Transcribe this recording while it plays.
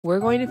We're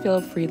going to fill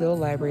up free little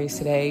libraries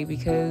today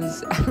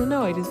because, I don't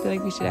know, I just feel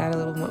like we should add a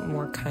little bit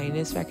more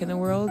kindness back in the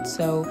world.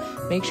 So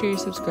make sure you're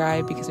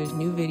subscribed because there's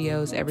new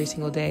videos every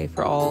single day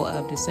for all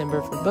of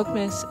December for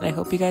Bookmas, and I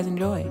hope you guys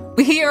enjoy.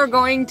 We are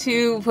going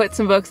to put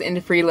some books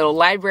into free little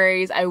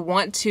libraries. I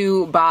want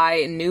to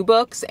buy new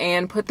books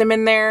and put them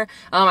in there.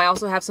 I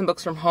also have some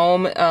books from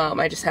home.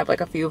 I just have like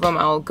a few of them.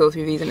 I'll go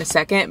through these in a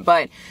second,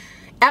 but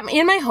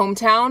in my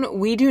hometown,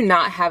 we do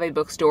not have a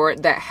bookstore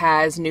that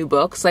has new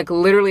books, like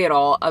literally at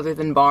all, other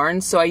than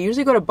Barnes. So I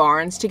usually go to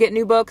Barnes to get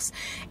new books,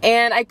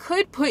 and I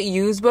could put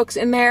used books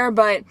in there,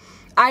 but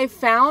I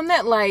found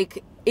that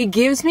like it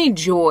gives me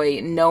joy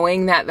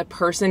knowing that the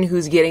person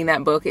who's getting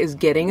that book is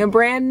getting a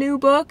brand new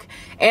book,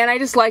 and I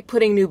just like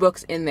putting new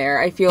books in there.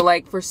 I feel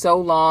like for so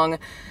long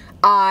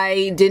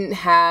I didn't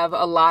have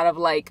a lot of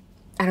like,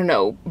 I don't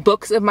know,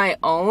 books of my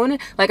own.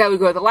 Like I would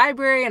go to the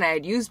library and I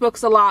had used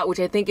books a lot,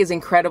 which I think is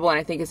incredible and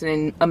I think it's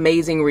an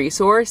amazing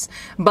resource.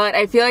 But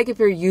I feel like if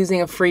you're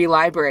using a free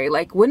library,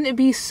 like wouldn't it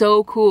be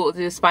so cool to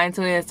just find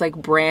something that's like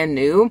brand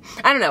new?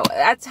 I don't know,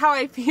 that's how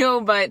I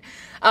feel, but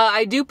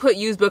I do put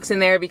used books in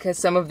there because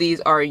some of these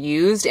are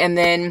used, and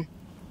then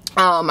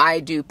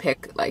I do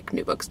pick like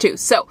new books too.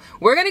 So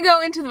we're gonna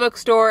go into the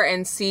bookstore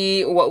and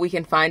see what we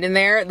can find in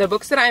there. The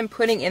books that I'm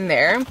putting in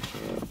there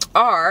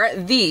are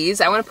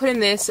these. I want to put in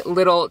this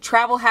little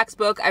travel hacks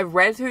book. I've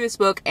read through this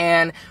book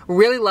and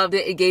really loved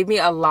it. It gave me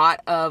a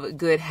lot of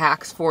good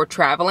hacks for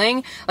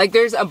traveling. Like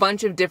there's a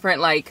bunch of different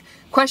like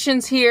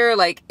questions here,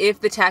 like if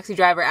the taxi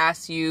driver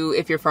asks you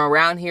if you're from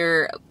around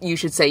here, you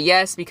should say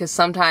yes, because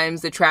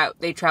sometimes they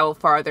travel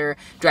farther,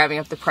 driving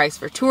up the price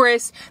for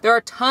tourists. There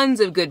are tons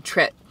of good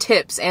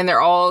tips, and they're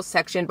all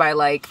sectioned by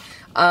like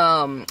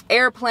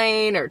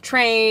airplane or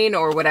train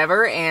or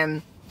whatever,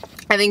 and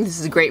I think this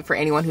is great for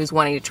anyone who's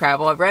wanting to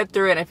travel. I've read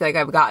through it and I feel like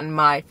I've gotten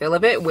my fill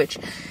of it, which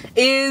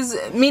is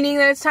meaning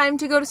that it's time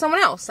to go to someone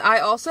else. I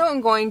also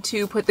am going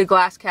to put The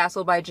Glass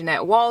Castle by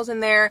Jeanette Walls in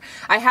there.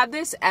 I had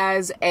this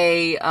as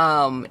a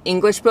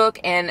English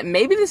book, and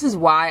maybe this is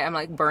why I'm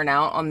like burnt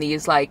out on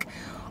these like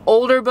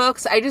older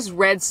books. I just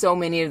read so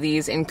many of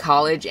these in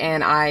college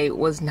and I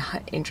was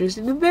not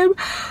interested in them.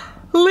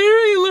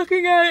 Literally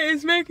looking at it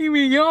is making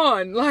me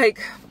yawn.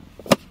 Like,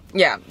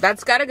 yeah,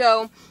 that's gotta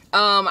go.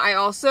 I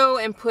also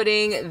am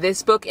putting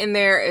this book in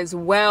there as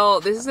well.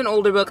 This is an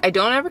older book. I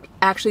don't ever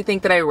actually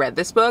think that I read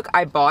this book.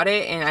 I bought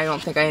it and I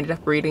don't think I ended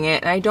up reading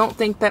it, and I don't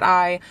think that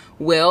I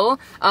will.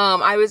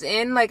 I was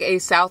in like a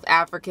South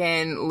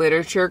African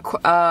literature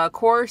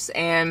course,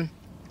 and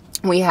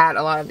we had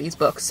a lot of these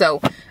books.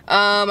 So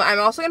I'm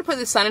also going to put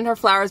The Sun and Her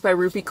Flowers by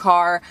Rupi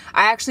Kaur.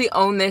 I actually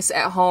own this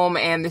at home,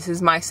 and this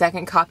is my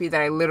second copy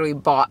that I literally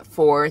bought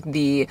for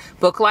the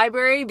book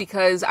library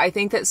because I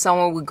think that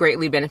someone would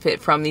greatly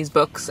benefit from these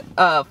books,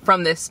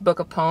 from this book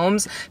of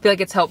poems. I feel like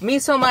it's helped me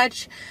so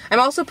much. I'm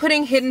also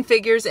putting Hidden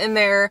Figures in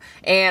there,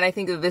 and I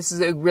think that this is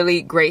a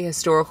really great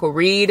historical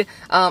read.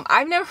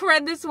 I've never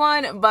read this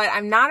one, but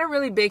I'm not a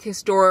really big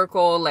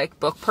historical like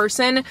book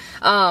person.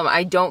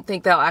 I don't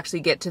think that I'll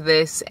actually get to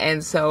this,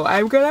 and so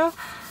I'm gonna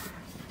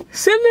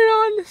send it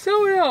on to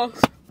someone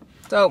else.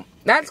 So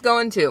that's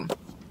going too.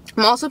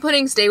 I'm also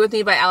putting Stay With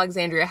Me by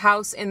Alexandria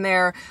House in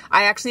there.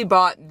 I actually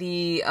bought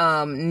the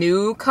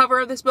new cover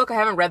of this book. I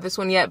haven't read this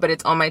one yet, but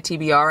it's on my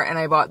TBR, and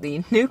I bought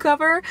the new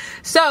cover.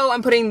 So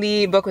I'm putting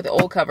the book with the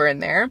old cover in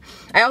there.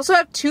 I also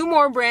have two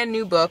more brand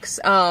new books.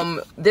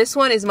 This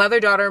one is Mother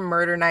Daughter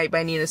Murder Night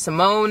by Nina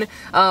Simone.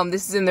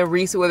 This is in the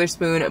Reese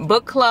Witherspoon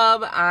book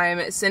club.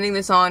 I'm sending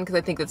this on because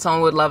I think that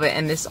someone would love it,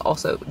 and this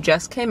also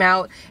just came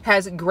out.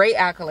 Has great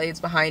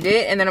accolades behind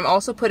it. And then I'm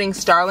also putting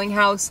Starling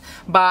House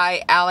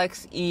by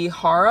Alex E.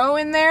 Haro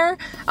in there,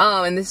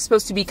 and this is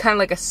supposed to be kind of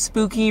like a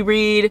spooky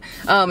read,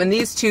 and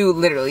these two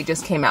literally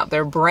just came out.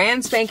 They're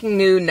brand spanking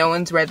new, no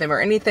one's read them or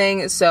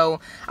anything,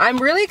 so I'm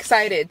really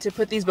excited to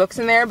put these books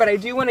in there, but I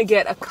do want to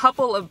get a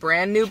couple of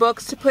brand new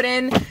books to put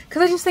in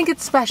because I just think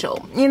it's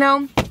special, you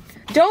know?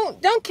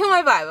 Don't kill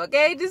my vibe,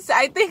 okay?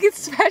 I think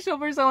it's special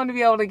for someone to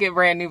be able to get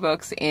brand new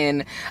books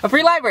in a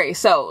free library.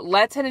 So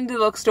let's head into the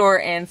bookstore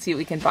and see what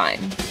we can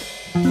find.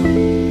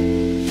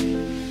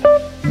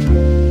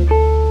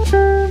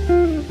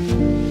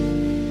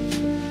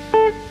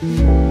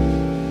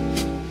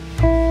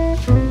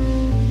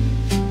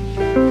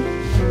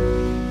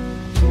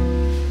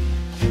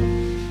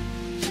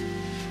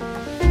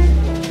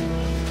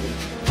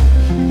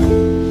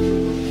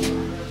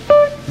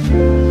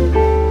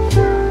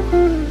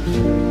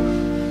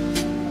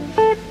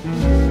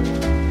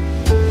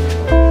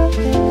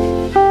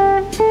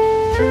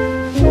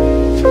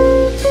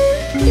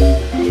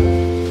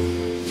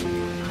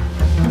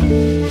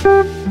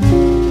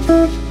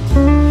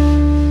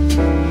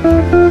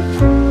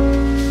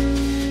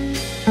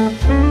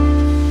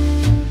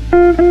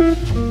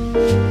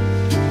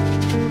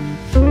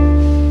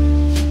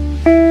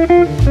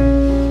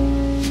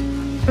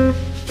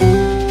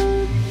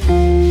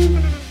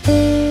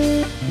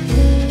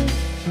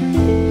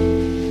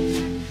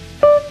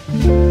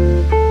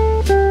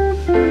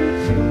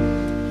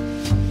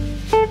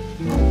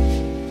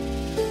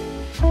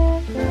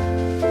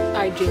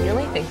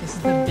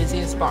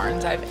 busiest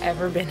Barnes I've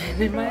ever been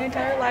in my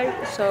entire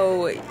life.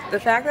 So the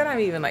fact that I'm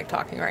even like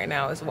talking right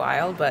now is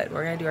wild, but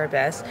we're gonna do our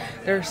best.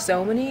 There's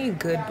so many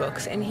good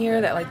books in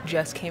here that like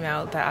just came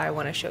out that I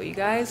want to show you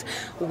guys.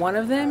 One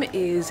of them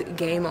is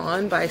Game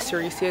On by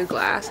Ceresia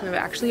Glass, and I've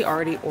actually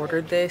already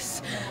ordered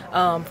this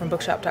from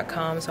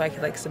bookshop.com so I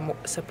could like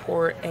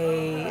support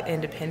a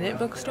independent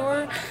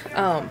bookstore.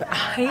 But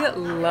I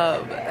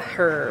love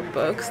her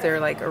books. They're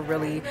like a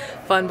really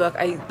fun book.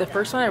 The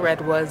first one I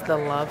read was The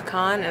Love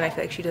Con, and I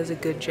feel like she does a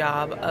good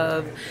job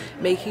of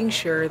making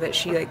sure that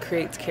she like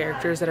creates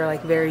characters that are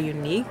like very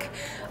unique.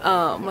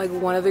 Like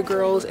one of the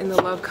girls in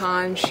The Love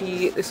Con,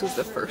 this was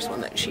the first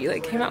one that she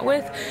like came out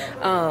with.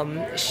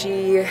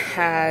 She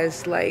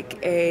has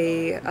like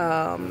a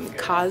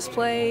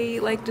cosplay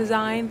like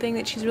design thing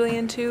that she's really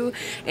into,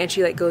 and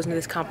she like goes into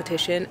this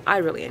competition. I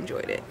really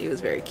enjoyed it. It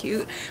was very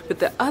cute. But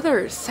the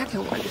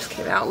second one just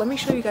came out. Let me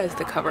show you guys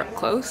the cover up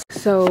close.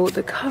 So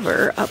the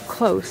cover up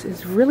close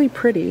is really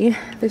pretty.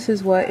 This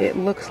is what it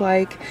looks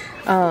like.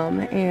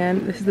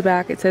 And this is the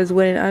back. It says,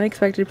 when an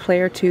unexpected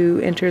player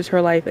 2 enters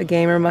her life, a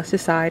gamer must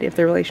decide if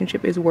the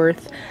relationship is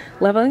worth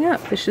leveling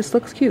up. This just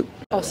looks cute.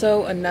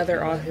 Also,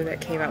 another author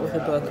that came out with a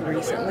book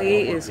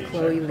recently is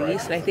Chloe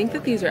Leese, and I think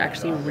that these are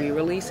actually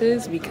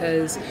re-releases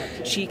because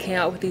she came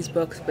out with these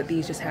books, but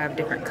these just have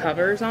different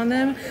covers on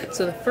them.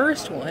 So the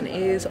first one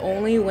is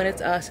Only When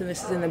It's Us, and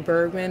this is in the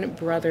Bergman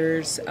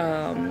Brothers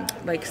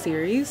like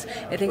series.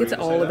 I think it's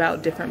all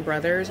about different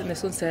brothers, and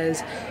this one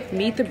says,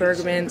 meet the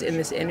Bergmans in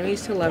this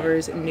enemies to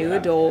lovers new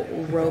adult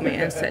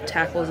romance that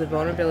tackles the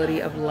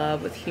vulnerability of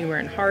love with humor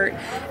and heart.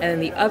 And then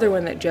the other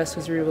one that just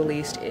was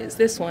re-released is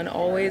this one,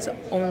 Always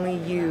Only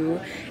You,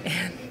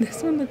 and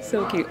this one looks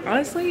so cute.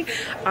 Honestly,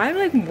 I'm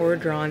like more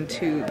drawn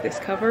to this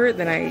cover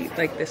than I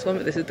like this one,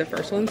 but this is the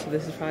first one, so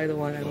this is probably the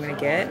one I'm gonna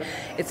get.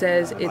 It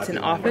says, it's an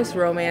office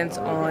romance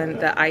on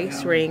the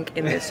ice rink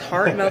in this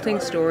heart-melting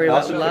story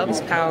about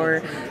love's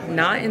power,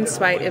 not in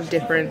spite of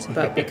difference,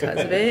 but because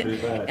of it.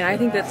 And I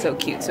think that's so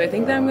cute, so I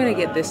think that I'm gonna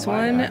get this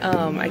one.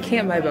 I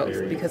can't buy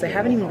both because I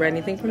haven't even read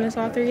anything from this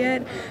author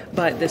yet,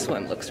 but this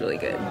one looks really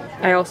good.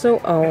 I also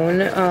own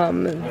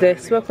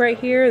this book right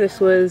here. This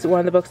was one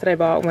of the books that I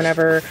bought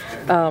whenever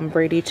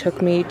Brady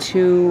took me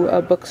to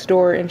a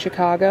bookstore in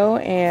Chicago,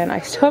 and I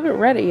still haven't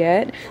read it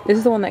yet. This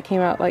is the one that came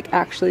out like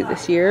actually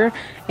this year,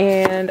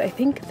 and I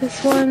think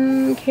this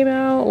one came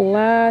out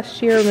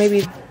last year, or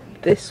maybe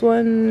this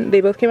one,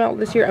 they both came out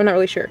this year. I'm not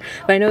really sure,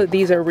 but I know that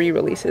these are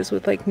re-releases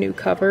with like new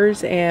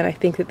covers, and I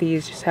think that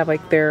these just have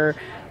like their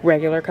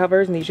regular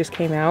covers and these just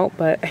came out.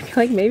 But I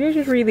feel like maybe I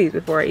should read these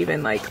before I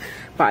even like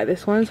buy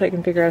this one so I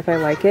can figure out if I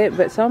like it.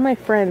 But some of my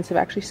friends have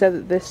actually said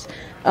that this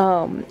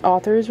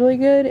author is really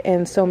good,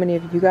 and so many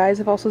of you guys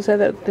have also said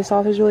that this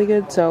author is really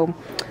good, so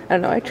I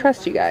don't know, I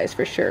trust you guys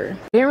for sure. I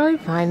didn't really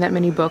find that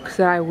many books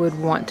that I would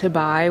want to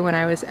buy when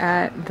I was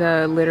at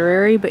the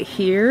literary, but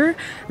here,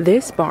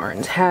 this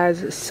Barnes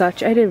has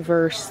such a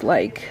diverse,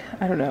 like,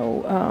 I don't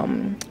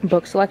know,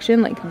 book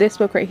selection. Like this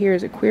book right here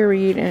is a queer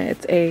read, and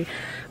it's a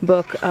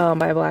book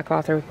by a black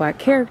author with black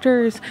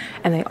characters,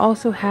 and they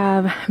also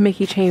have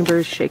Mickey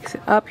Chambers Shakes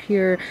It Up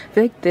here. I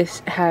feel like this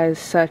has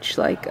such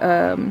like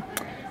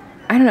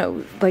I don't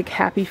know, like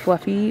happy,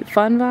 fluffy,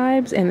 fun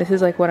vibes, and this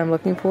is like what I'm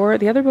looking for.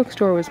 The other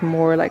bookstore was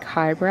more like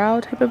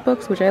highbrow type of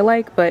books, which I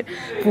like, but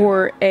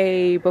for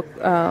a book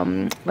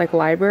like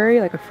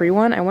library, like a free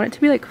one, I want it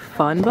to be like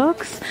fun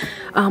books.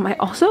 I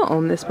also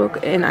own this book,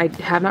 and I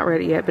have not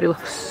read it yet, but it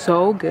looks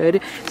so good.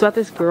 It's about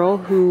this girl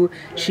who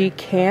she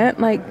can't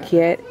like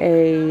get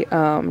a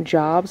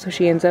job, so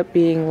she ends up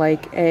being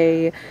like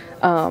a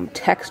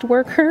text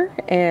worker,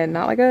 and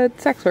not like a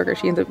sex worker.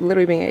 She ends up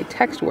literally being a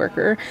text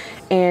worker,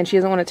 and she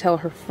doesn't want to tell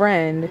her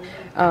friend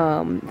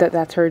that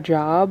that's her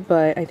job,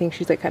 but I think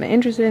she's like kind of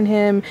interested in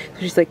him,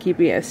 so she's like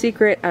keeping it a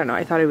secret. I don't know,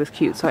 I thought it was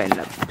cute, so I ended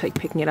up like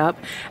picking it up.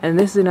 And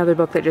this is another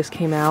book that just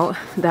came out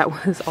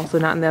that was also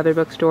not in the other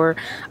bookstore.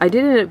 I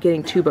did end up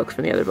getting 2 books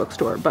from the other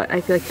bookstore, but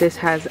I feel like this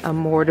has a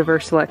more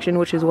diverse selection,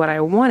 which is what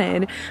I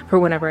wanted for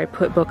whenever I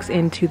put books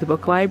into the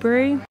book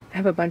library. I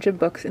have a bunch of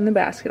books in the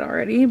basket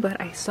already, but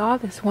I saw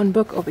this one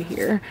book over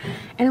here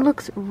and it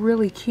looks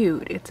really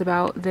cute. It's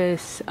about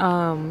this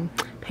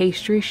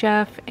pastry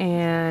chef,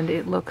 and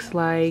it looks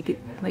like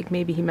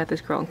maybe he met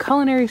this girl in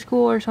culinary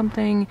school or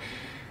something.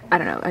 I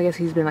don't know, I guess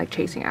he's been like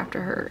chasing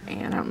after her,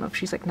 and I don't know if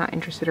she's like not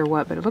interested or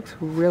what, but it looks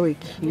really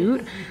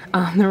cute.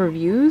 The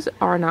reviews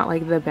are not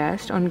like the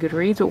best on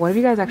Goodreads, but one of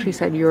you guys actually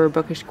said your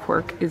bookish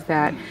quirk is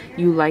that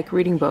you like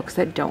reading books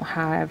that don't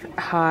have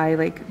high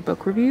like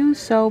book reviews,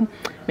 so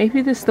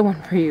maybe this is the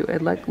one for you.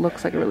 It like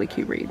looks like a really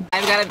cute read.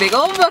 I've got a big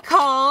old book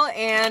haul,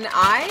 and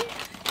I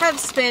have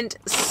spent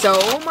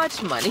so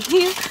much money.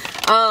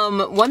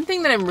 One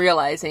thing that I'm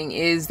realizing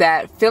is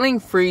that filling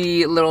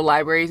free little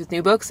libraries with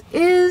new books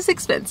is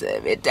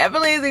expensive. It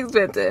definitely is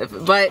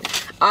expensive,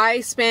 but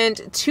I spent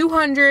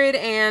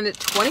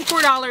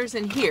 $224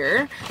 in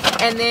here,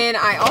 and then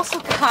I also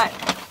got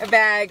a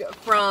bag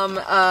from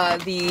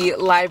the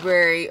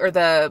library or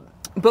the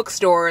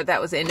bookstore that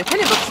was an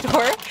independent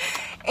bookstore,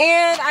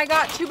 And I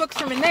got 2 books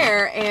from in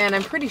there, and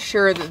I'm pretty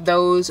sure that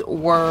those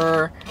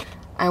were,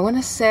 I want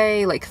to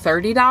say like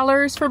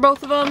 $30 for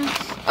both of them.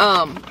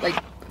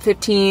 Like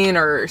 15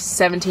 or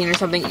 17 or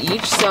something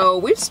each. So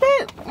we're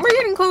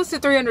getting close to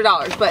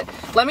 $300. But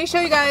let me show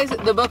you guys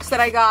the books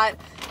that I got.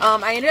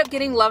 I ended up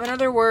getting Love and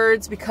Other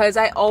Words because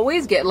I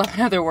always get Love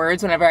and Other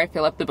Words whenever I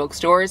fill up the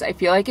bookstores. I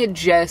feel like it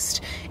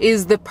just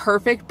is the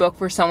perfect book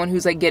for someone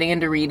who's like getting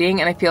into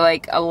reading, and I feel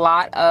like a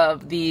lot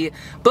of the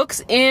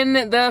books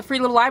in the Free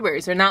Little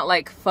Libraries are not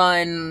like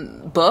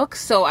fun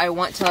books, so I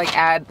want to like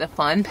add the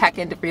fun back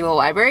into Free Little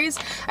Libraries.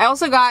 I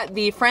also got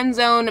The Friend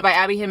Zone by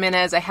Abby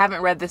Jimenez. I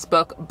haven't read this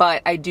book,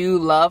 but I do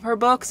love her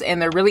books,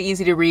 and they're really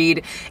easy to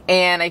read,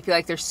 and I feel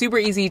like they're super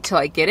easy to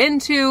like get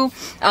into.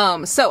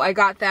 So I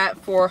got that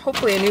for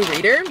hopefully a new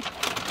reader.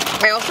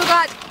 I also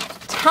got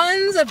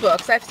tons of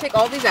books. I have to take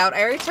all these out.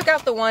 I already took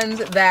out the ones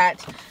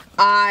that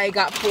I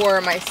got for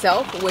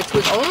myself, which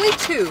was only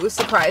 2,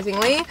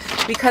 surprisingly,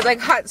 because I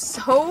got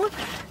so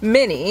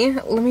many.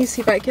 Let me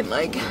see if I can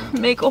like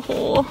make a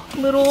whole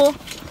little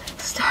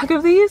stack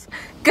of these.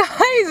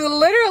 Guys,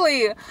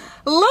 literally,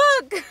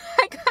 look,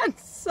 I got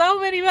so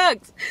many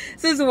books.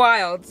 This is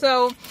wild.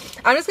 So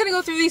I'm just gonna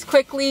go through these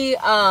quickly.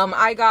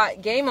 I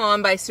got Game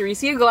On by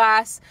Ceresia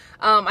Glass.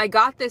 I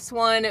got this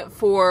one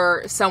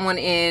for someone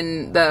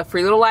in the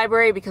Free Little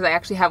Library because I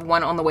actually have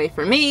one on the way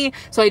for me.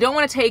 So I don't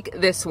want to take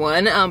this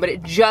one, but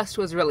it just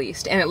was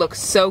released and it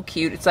looks so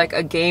cute. It's like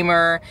a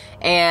gamer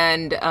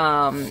and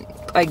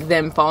like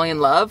them falling in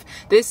love.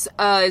 This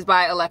is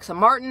by Alexa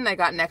Martin. I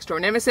got Next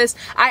Door Nemesis.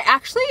 I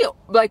actually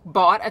like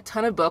bought a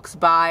ton of books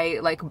by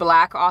like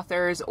Black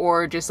authors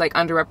or just like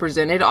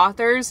underrepresented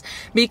authors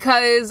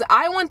because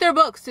I want their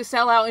books to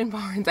sell out in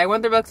barns. I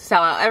want their books to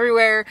sell out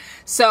everywhere.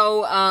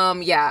 So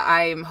yeah,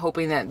 I'm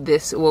hoping that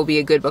this will be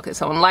a good book that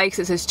someone likes.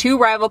 It says 2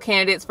 rival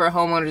candidates for a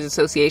homeowners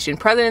association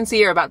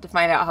presidency are about to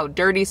find out how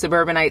dirty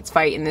suburbanites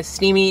fight in this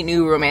steamy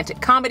new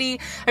romantic comedy.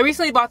 I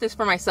recently bought this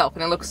for myself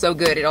and it looks so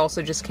good. It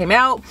also just came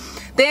out.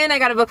 Then I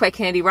got a book by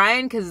Candy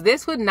Ryan because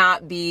this would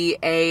not be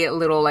a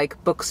little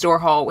like bookstore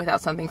haul without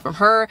something from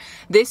her.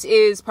 This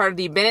is part of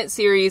the Bennett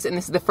series and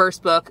this is the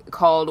first book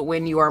called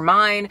When You Are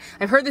Mine.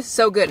 I've heard this is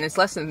so good and it's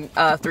less than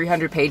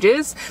 300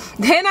 pages.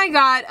 Then I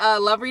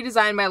got Love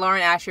Redesigned by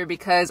Lauren Asher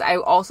because I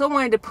also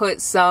wanted to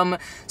put some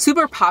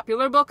super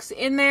popular books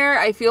in there.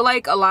 I feel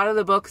like a lot of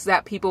the books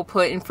that people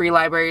put in free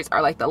libraries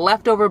are like the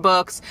leftover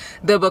books,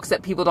 the books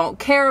that people don't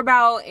care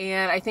about,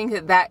 and I think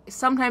that that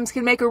sometimes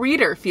can make a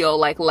reader feel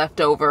like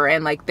leftover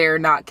and like they're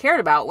not cared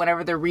about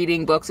whenever they're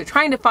reading books or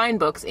trying to find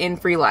books in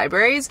free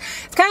libraries.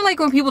 It's kind of like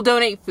when people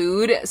donate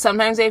food.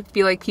 Sometimes I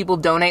feel like people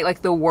donate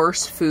like the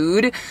worst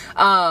food.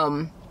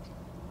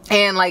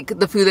 And like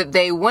the food that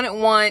they wouldn't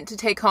want to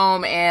take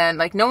home, and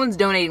like no one's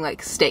donating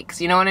like steaks,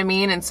 you know what I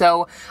mean? And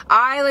so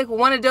I like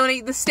want to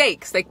donate the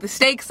steaks, like the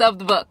steaks of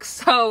the books.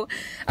 So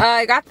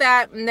I got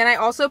that, and then I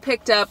also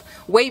picked up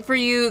Wait For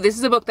You. This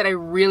is a book that I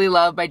really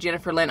love by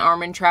Jennifer Lynn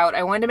Armentrout.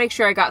 I wanted to make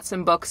sure I got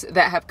some books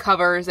that have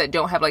covers that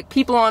don't have like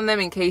people on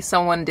them in case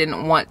someone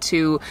didn't want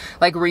to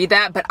like read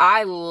that, but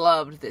I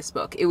loved this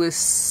book. It was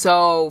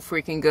so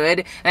freaking good,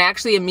 and I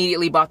actually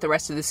immediately bought the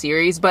rest of the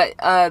series, but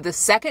the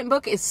second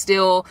book is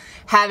still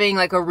having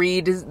like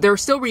they're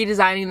still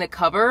redesigning the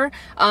cover,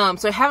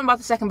 so I haven't bought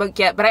the second book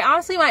yet, but I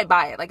honestly might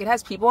buy it. Like it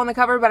has people on the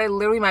cover, but I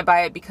literally might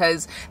buy it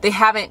because they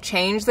haven't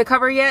changed the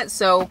cover yet,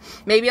 so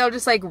maybe I'll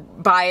just like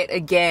buy it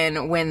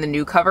again when the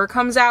new cover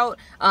comes out.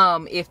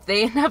 If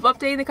they end up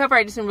updating the cover,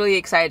 I just am really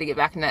excited to get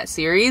back in that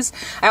series.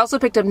 I also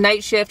picked up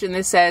Night Shift, and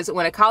this says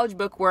when a college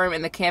bookworm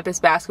and the campus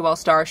basketball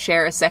star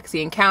share a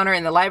sexy encounter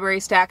in the library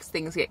stacks,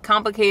 things get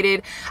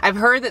complicated. I've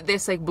heard that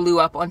this like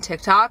blew up on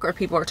TikTok, or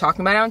people are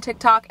talking about it on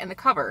TikTok, and the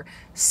cover,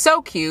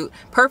 so cute,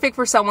 perfect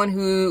for someone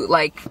who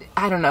like,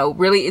 I don't know,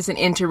 really isn't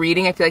into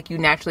reading. I feel like you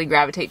naturally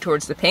gravitate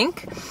towards the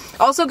pink.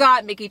 Also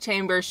got Mickey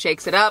Chambers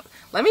Shakes It Up.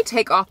 Let me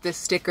take off this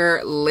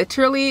sticker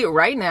literally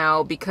right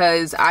now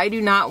because I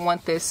do not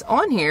want this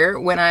on here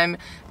when I'm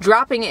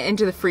dropping it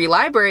into the free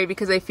library,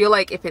 because I feel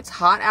like if it's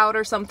hot out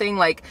or something,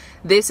 like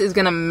this is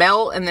gonna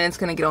melt and then it's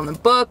gonna get on the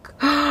book.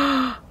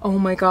 Oh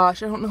my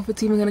gosh, I don't know if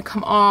it's even gonna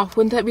come off.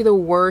 Wouldn't that be the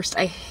worst?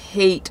 I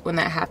hate when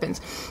that happens.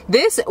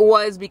 This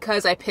was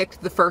because I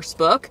picked the first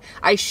book.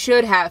 I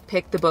should have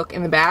picked the book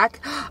in the back.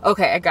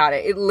 Okay, I got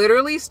it. It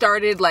literally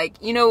started like,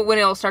 you know when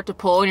it'll start to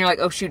pull and you're like,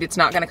 oh shoot, it's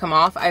not gonna come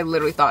off. I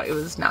literally thought it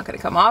was not gonna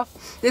come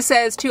off. This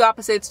says Two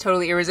Opposites,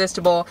 Totally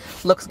Irresistible.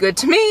 Looks good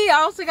to me. I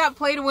also got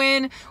Play to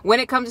Win. When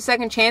it comes to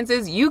second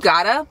chances, you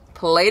gotta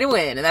play to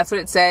win, and that's what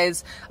it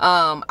says.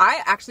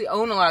 I actually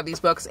own a lot of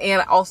these books,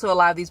 and also a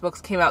lot of these books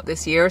came out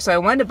this year, so I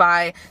wanted to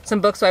buy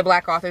some books by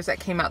Black authors that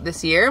came out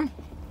this year.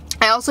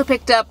 I also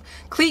picked up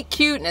Cleat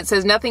Cute, and it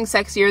says nothing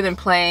sexier than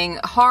playing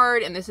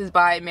hard, and this is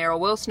by Meryl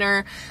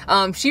Wilsner.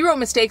 She wrote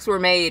Mistakes Were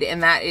Made,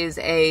 and that is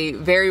a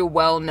very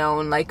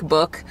well-known like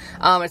book.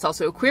 It's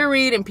also a queer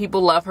read, and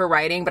people love her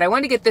writing, but I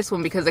wanted to get this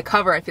one because the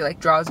cover I feel like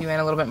draws you in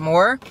a little bit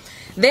more.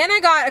 Then I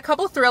got a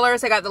couple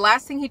thrillers. I got The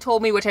Last Thing He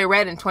Told Me, which I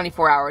read in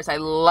 24 hours. I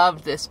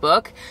loved this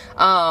book,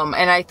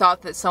 and I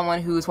thought that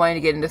someone who's wanting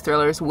to get into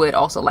thrillers would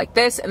also like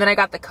this. And then I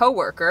got The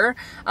Coworker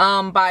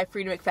by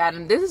Frida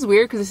McFadden. This is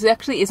weird because this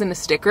actually isn't a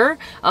sticker.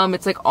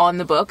 It's like on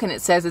the book, and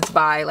it says it's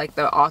by like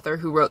the author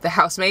who wrote The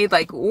Housemaid.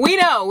 Like, we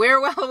know, we're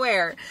well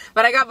aware.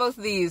 But I got both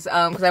of these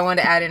because I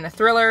wanted to add in a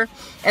thriller.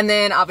 And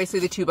then obviously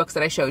the 2 books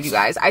that I showed you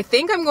guys. I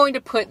think I'm going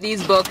to put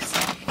these books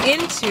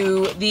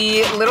into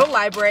the little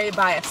library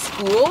by a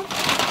school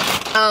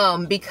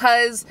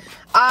because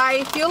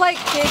I feel like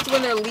kids,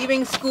 when they're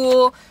leaving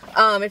school,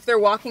 if they're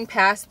walking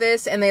past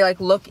this and they like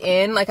look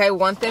in, like I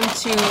want them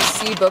to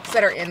see books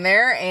that are in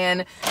there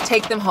and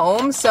take them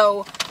home.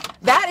 So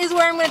that is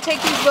where I'm going to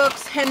take these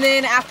books, and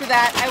then after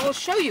that I will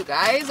show you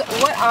guys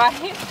what I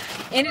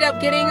ended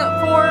up getting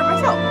for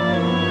myself.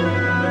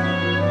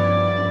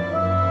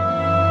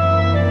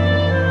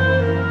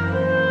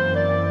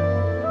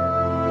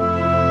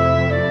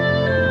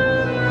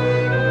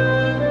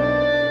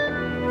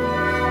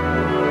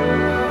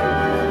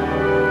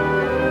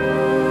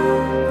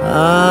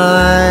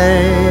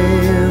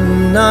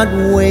 I'm not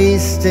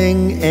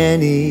wasting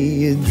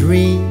any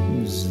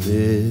dreams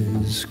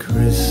this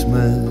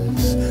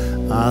Christmas.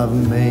 I've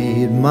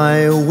made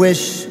my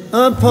wish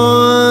upon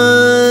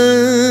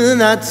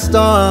that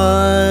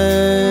star.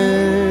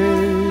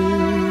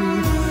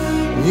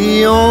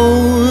 The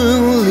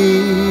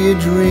only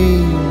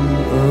dream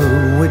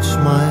of which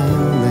my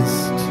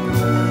list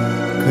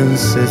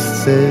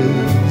consists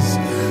is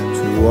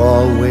to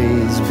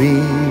always be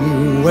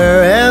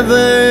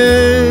wherever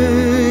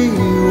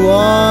you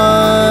are.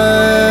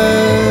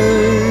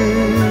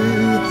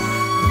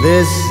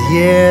 This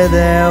year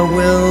there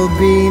will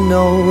be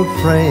no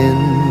praying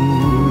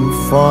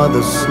for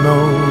the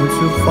snow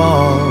to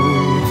fall.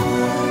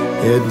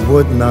 It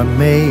would not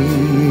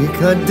make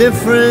a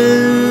difference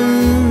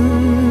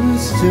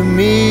to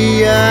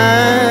me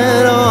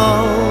at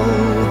all.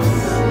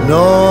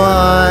 No,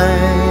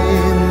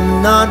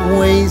 I'm not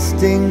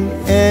wasting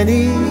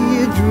any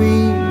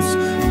dreams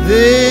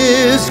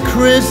this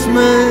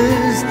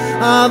Christmas.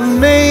 I've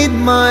made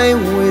my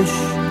wish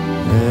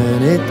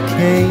and it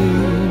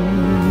came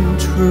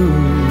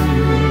true.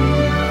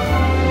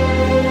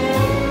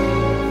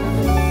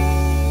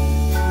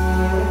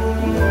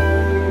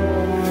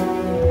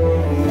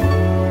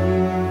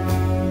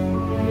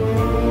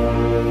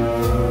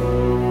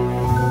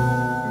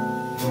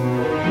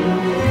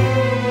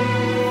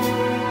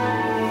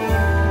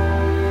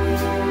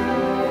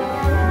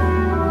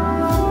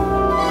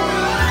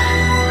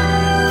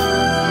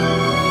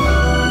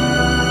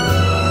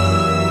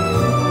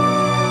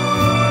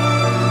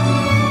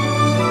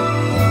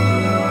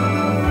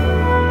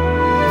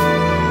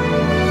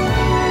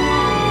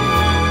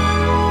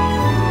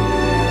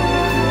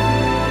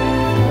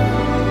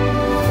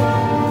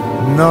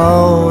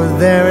 No,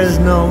 there is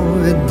no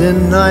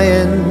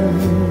denying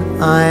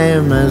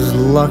I'm as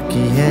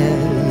lucky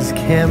as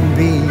can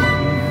be.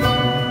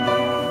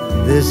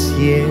 This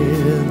year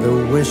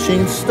the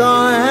wishing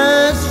star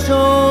has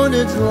shone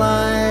its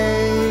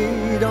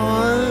light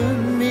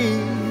on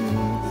me.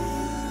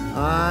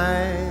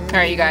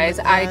 Alright you guys,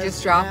 I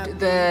just dropped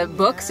the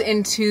books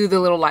into the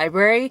little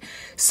library.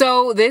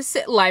 So this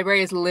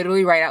library is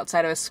literally right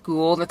outside of a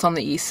school that's on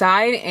the east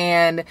side,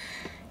 and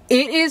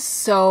it is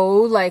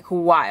so like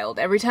wild.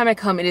 Every time I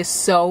come, it is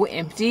so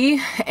empty,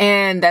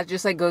 and that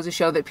just like goes to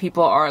show that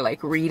people are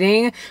like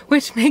reading,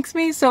 which makes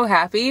me so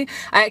happy.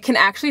 I can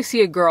actually see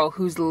a girl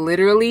who's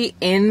literally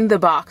in the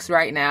box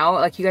right now.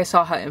 Like, you guys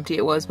saw how empty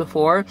it was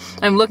before.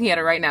 I'm looking at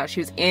it right now. She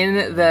was in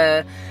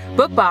the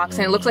book box,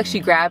 and it looks like she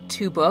grabbed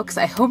 2 books.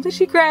 I hope that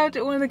she grabbed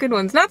one of the good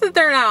ones. Not that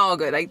they're not all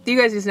good. Like, you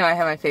guys just know I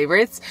have my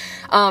favorites.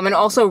 And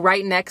also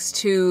right next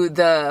to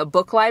the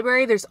book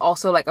library, there's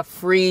also like a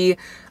free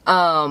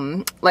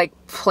like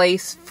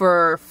place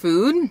for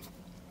food,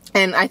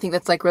 and I think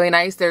that's like really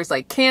nice. There's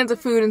like cans of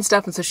food and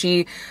stuff, and so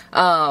she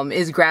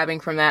is grabbing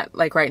from that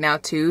like right now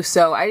too.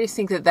 So I just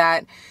think that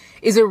that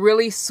is a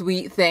really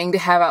sweet thing to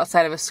have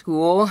outside of a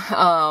school,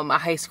 a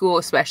high school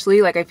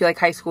especially. Like, I feel like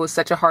high school is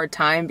such a hard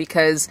time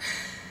because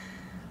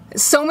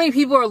so many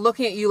people are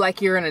looking at you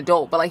like you're an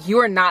adult, but like you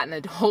are not an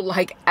adult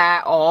like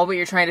at all, but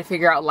you're trying to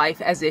figure out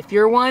life as if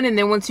you're one. And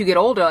then once you get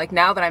older, like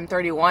now that I'm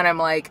 31, I'm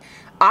like,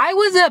 I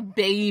was a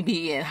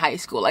baby in high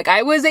school. Like,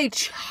 I was a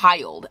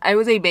child. I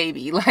was a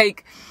baby.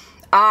 Like,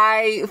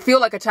 I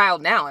feel like a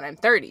child now, and I'm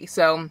 30.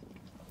 So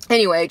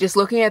anyway, just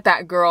looking at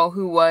that girl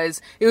who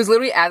was, it was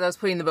literally as I was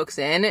putting the books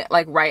in,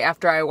 like right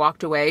after I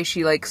walked away,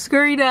 she like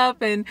scurried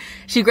up and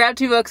she grabbed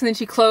 2 books, and then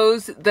she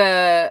closed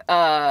the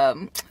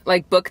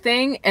like book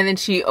thing, and then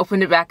she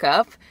opened it back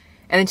up,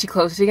 and then she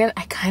closed it again.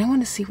 I kind of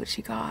want to see what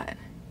she got.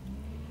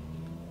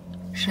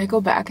 Should I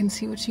go back and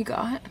see what she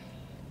got?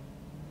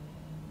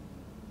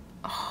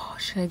 Oh,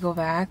 should I go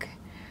back?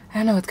 I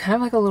don't know, it's kind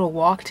of like a little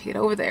walk to get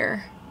over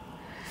there.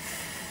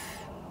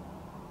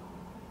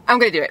 I'm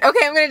gonna do it.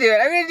 Okay, I'm gonna do it.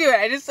 I'm gonna do it.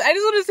 I just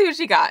want to see what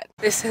she got.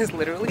 This is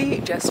literally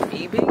just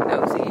me being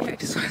nosy. I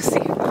just want to see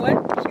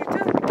what she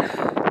took.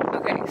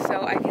 Okay,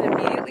 so I can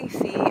immediately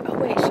see, oh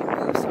wait, she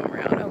moved some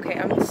around. Okay,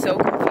 I'm so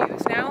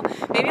confused now.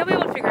 Maybe I'll be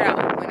able to figure it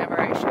out whenever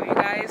I show you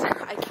guys.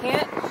 I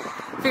can't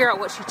figure out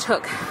what she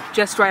took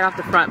just right off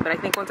the front, but I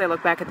think once I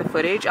look back at the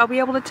footage, I'll be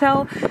able to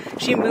tell.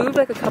 She moved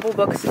like a couple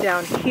books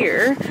down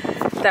here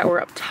that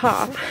were up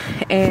top,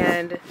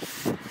 and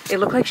it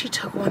looked like she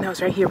took one that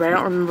was right here, but I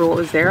don't remember what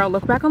was there. I'll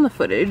look back on the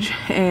footage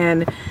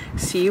and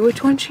see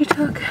which one she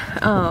took.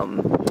 I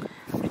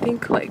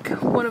think like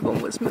one of them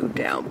was moved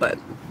down, but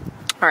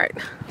all right,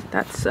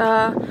 that's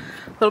a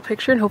little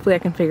picture, and hopefully I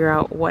can figure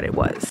out what it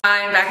was.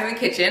 I'm back in the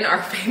kitchen,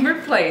 our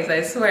favorite place,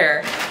 I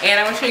swear, and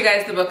I want to show you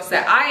guys the books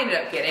that I ended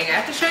up getting. I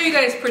have to show you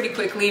guys pretty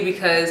quickly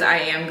because I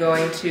am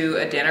going to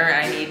a dinner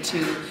and I need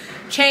to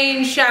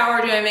change, shower,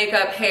 do my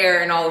makeup,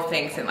 hair, and all the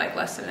things in like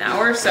less than an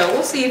hour. So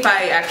we'll see if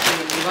I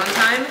actually leave on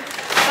time.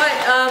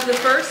 But the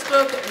first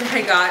book that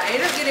I got, I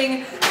ended up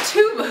getting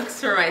 2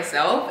 books for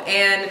myself.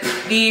 And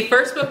the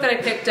first book that I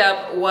picked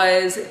up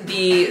was a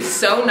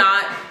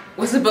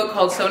book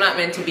called So Not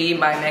Meant to Be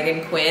by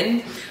Megan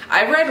Quinn.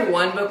 I've read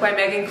one book by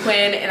Megan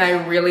Quinn and I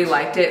really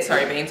liked it.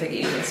 Sorry, Bane's like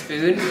eating his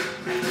food.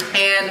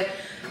 And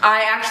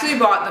I actually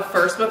bought the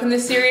first book in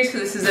this series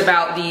because this is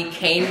about the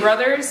Kane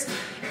brothers.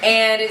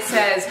 And it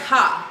says,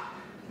 ha,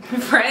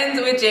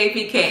 friends with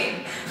J.P.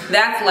 Kane.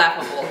 That's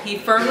laughable. He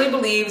firmly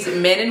believes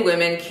men and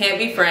women can't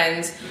be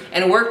friends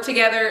and work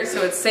together,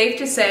 so it's safe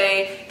to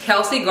say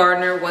Kelsey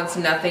Gardner wants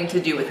nothing to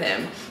do with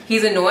him.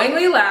 He's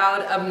annoyingly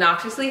loud,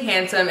 obnoxiously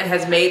handsome, and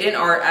has made an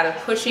art out of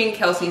pushing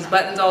Kelsey's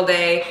buttons all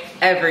day,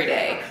 every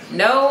day.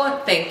 No,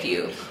 thank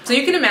you. So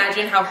you can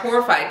imagine how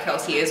horrified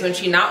Kelsey is when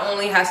she not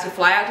only has to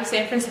fly out to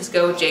San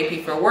Francisco with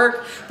JP for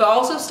work, but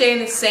also stay in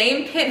the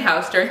same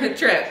penthouse during the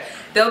trip.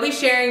 They'll be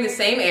sharing the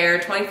same air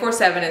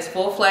 24/7 as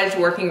full-fledged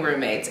working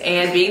roommates,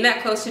 and being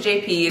that close to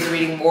JP is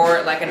reading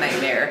more like a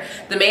nightmare.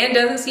 The man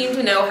doesn't seem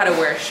to know how to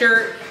wear a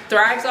shirt,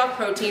 thrives off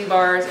protein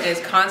bars, and is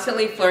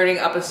constantly flirting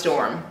up a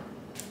storm.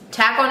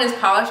 Tack on his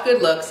polished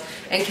good looks,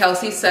 and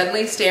Kelsey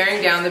suddenly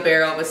staring down the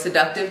barrel of a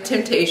seductive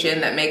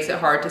temptation that makes it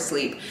hard to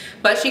sleep.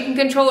 But she can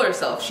control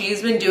herself.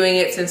 She's been doing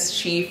it since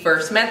she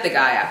first met the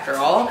guy, after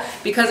all.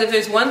 Because if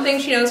there's one thing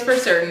she knows for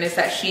certain, it's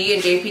that she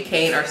and J.P.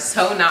 Kane are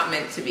so not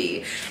meant to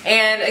be.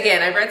 And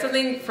again, I've read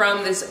something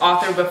from this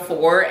author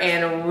before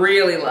and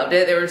really loved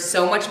it. There was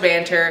so much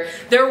banter.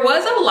 There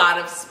was a lot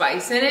of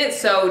spice in it,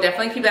 so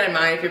definitely keep that in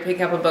mind if you're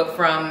picking up a book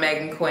from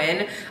Megan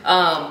Quinn.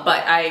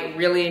 But I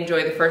really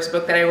enjoyed the first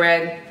book that I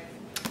read.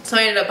 So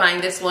I ended up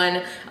buying this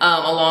one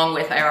along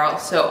with, I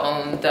also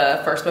own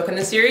the first book in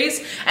the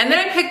series. And then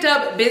I picked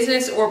up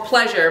Business or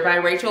Pleasure by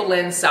Rachel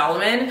Lynn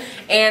Solomon.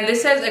 And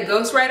this says a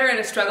ghostwriter and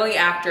a struggling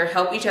actor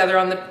help each other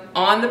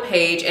on the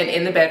page and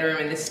in the bedroom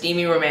in this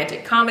steamy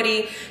romantic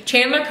comedy.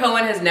 Chandler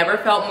Cohen has never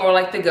felt more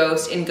like the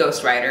ghost in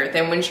Ghostwriter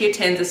than when she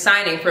attends a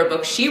signing for a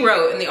book she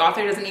wrote and the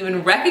author doesn't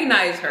even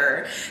recognize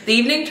her. The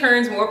evening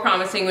turns more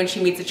promising when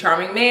she meets a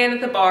charming man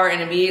at the bar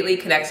and immediately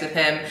connects with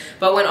him.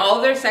 But when all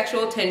of their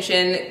sexual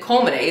tension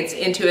culminates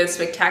into a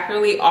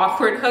spectacularly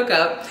awkward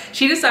hookup,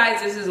 she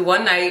decides this is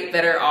one night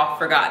better off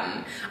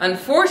forgotten.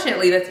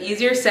 Unfortunately, that's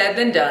easier said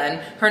than done.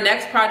 Her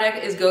next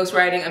project is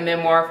ghostwriting a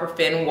memoir for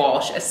Finn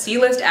Walsh, a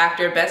C-list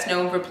actor best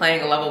known for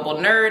playing a lovable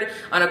nerd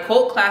on a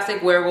cult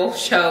classic werewolf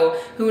show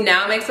who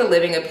now makes a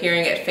living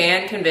appearing at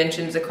fan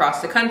conventions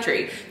across the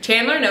country.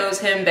 Chandler knows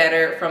him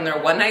better from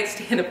their one-night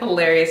stand of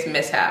hilarious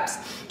mishaps.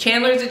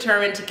 Chandler is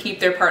determined to keep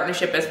their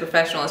partnership as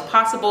professional as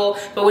possible,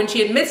 but when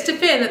she admits to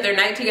Finn that their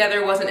night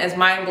together wasn't as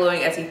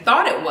mind-blowing as he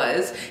thought it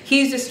was,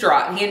 he's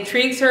distraught. He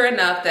intrigues her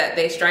enough that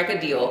they strike a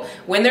deal.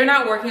 When they're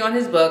not working on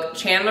his book,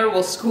 Chandler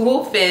will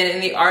school Finn in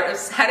the art of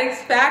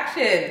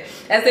satisfaction.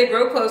 As they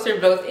grow closer,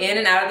 both in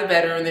and out of the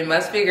bedroom, they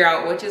must figure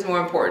out which is more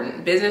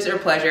important, business or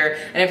pleasure,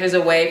 and if there's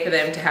a way for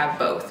them to have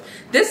both.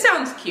 This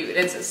sounds cute.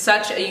 It's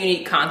such a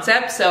unique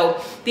concept.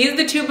 So these are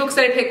the 2 books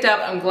that I picked up.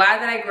 I'm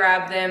glad that I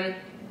grabbed them.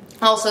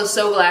 Also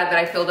so glad that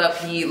I filled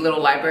up the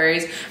little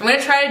libraries. I'm gonna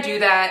try to do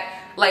that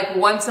like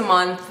once a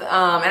month, and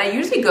I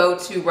usually go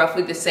to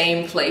roughly the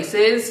same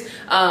places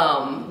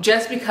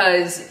just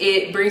because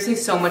it brings me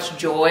so much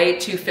joy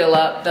to fill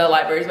up the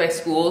libraries by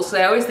school. So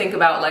I always think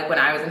about like when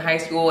I was in high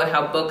school and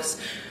how books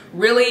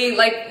really,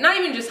 like, not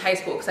even just high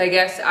school, because I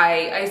guess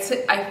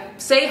I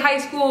say high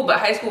school, but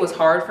high school was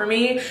hard for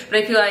me, but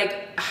I feel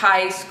like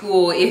high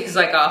school is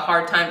like a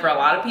hard time for a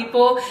lot of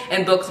people,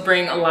 and books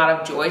bring a lot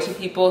of joy to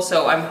people.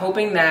 So I'm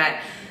hoping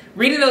that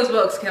reading those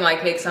books can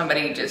like make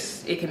somebody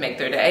just, it can make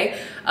their day.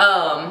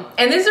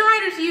 And this is a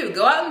reminder to you,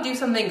 go out and do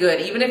something good.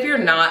 Even if you're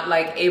not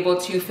like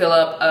able to fill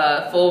up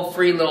a full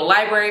free little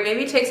library,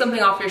 maybe take something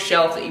off your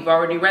shelf that you've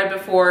already read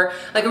before,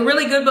 like a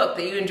really good book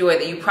that you enjoy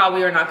that you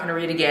probably are not gonna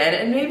read again,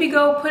 and maybe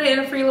go put it in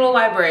a free little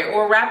library,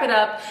 or wrap it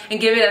up and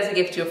give it as a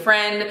gift to a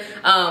friend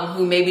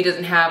who maybe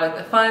doesn't have like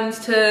the funds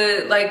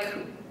to like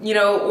you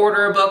know,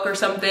 order a book or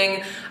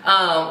something,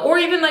 or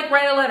even like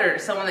write a letter to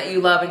someone that you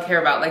love and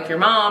care about, like your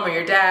mom or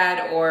your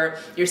dad or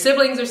your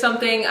siblings or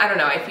something. I don't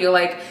know, I feel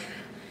like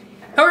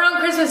around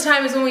Christmas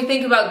time is when we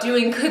think about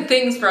doing good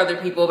things for other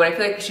people, but I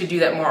feel like we should do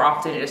that more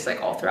often, just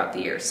like all throughout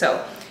the year.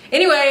 So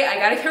anyway, I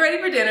gotta get ready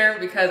for dinner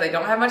because I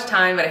don't have much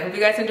time, but I hope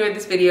you guys enjoyed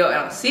this video, and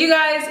I'll see you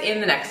guys in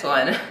the next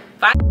one.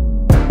 Bye.